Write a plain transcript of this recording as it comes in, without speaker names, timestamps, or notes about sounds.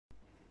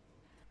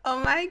Oh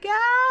my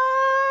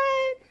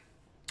god.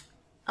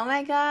 Oh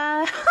my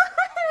god.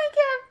 I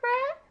can't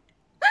breath.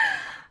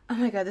 Oh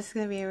my god, this is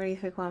gonna be a really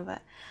quick one,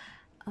 but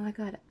oh my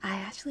god, I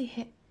actually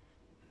hit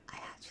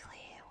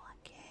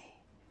 1K.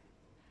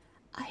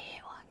 I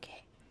hit 1K.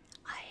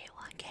 I hit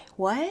 1K.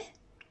 What?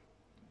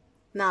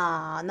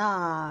 Nah,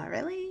 nah,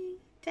 really?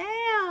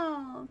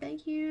 Damn.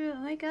 Thank you. Oh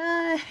my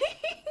god.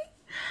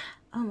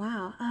 Oh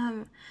wow.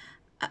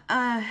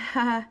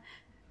 Uh,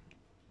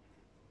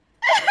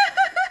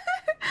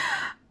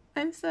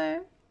 I'm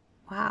so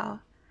wow.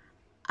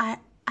 I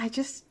I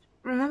just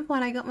remember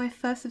when I got my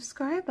first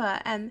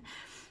subscriber and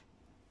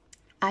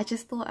I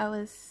just thought I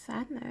was,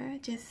 I don't know,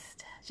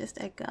 just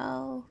a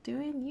girl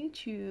doing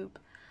YouTube.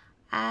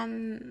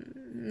 And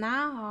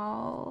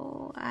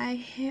now I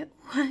hit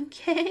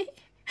 1K.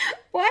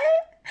 What?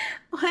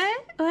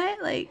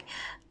 What? Like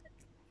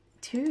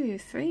 2,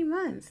 3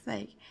 months.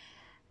 Like,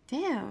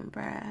 damn,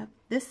 bruh.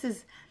 This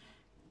is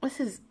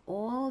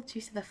all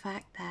due to the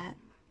fact that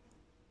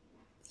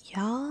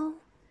y'all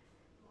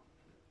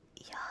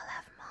y'all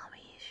have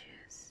mommy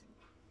issues.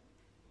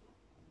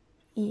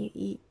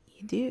 You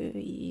do.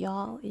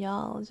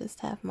 Y'all just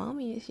have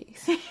mommy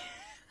issues.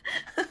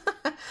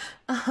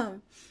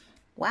 um,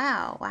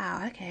 wow,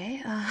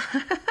 okay.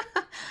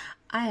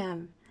 I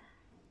am.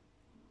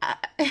 I,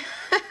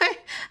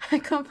 I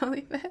can't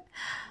believe it.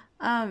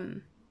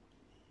 Um,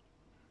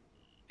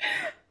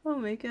 oh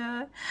my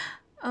god.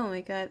 Oh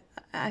my god.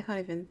 I can't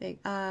even think.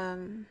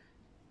 I'm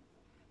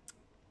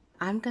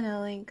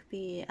gonna link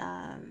the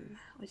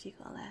what do you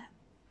call that?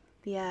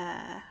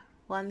 The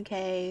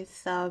 1K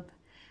sub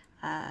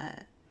uh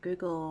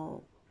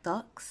Google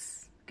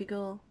Docs,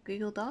 Google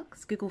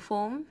Docs, Google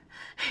Form,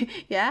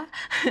 yeah,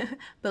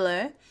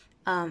 below.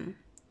 Um,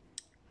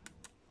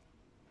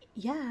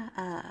 yeah.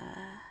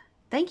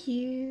 Thank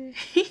you.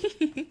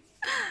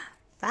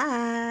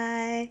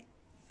 Bye.